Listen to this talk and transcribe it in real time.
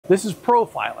This is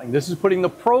profiling. This is putting the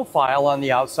profile on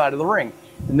the outside of the ring.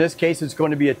 In this case, it's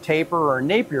going to be a taper or a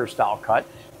Napier style cut.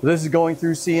 This is going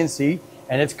through CNC,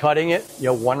 and it's cutting it,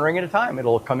 one ring at a time.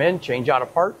 It'll come in, change out a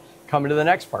part, come into the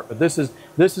next part. But this is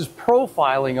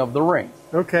profiling of the ring.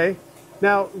 Okay.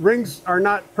 Now, rings are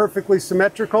not perfectly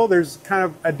symmetrical. There's kind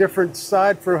of a different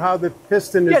side for how the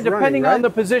piston is running, depending right? on the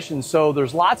position. So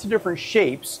there's lots of different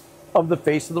shapes of the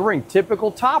face of the ring.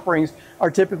 Typical top rings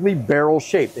are typically barrel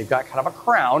shaped. They've got kind of a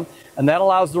crown, and that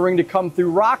allows the ring to come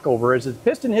through rock over. As the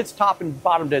piston hits top and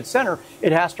bottom dead center,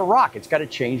 it has to rock. It's got to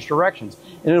change directions,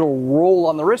 and it'll roll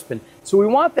on the wrist pin. So we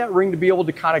want that ring to be able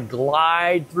to kind of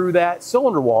glide through that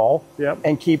cylinder wall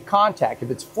and keep contact.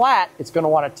 If it's flat, it's going to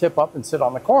want to tip up and sit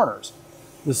on the corners.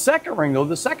 The second ring, though,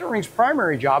 the second ring's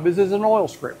primary job is as an oil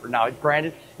scraper. Now,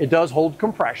 granted, it does hold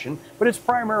compression, but it's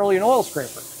primarily an oil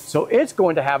scraper. So it's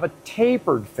going to have a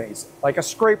tapered face, like a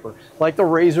scraper, like the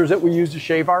razors that we use to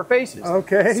shave our faces.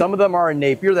 Okay. Some of them are a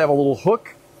Napier. They have a little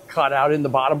hook cut out in the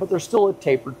bottom, but they're still a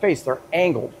tapered face. They're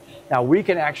angled. Now, we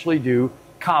can actually do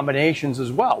combinations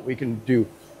as well. We can do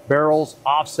barrels,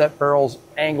 offset barrels,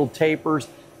 angled tapers.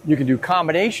 You can do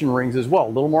combination rings as well. A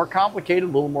little more complicated, a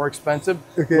little more expensive,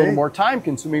 a little more time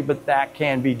consuming, but that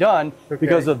can be done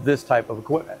because of this type of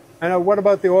equipment. And what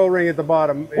about the oil ring at the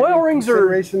bottom? Oil rings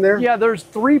are, there? Yeah, there's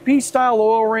 3-piece style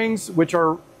oil rings, which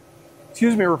are,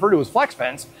 referred to as flex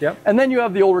vents. And then you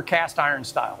have the older cast iron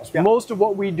styles. Most of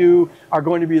what we do are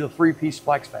going to be the 3-piece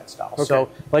flex vent style. So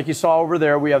like you saw over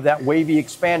there, we have that wavy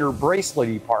expander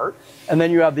bracelety part, and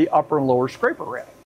then you have the upper and lower scraper rail.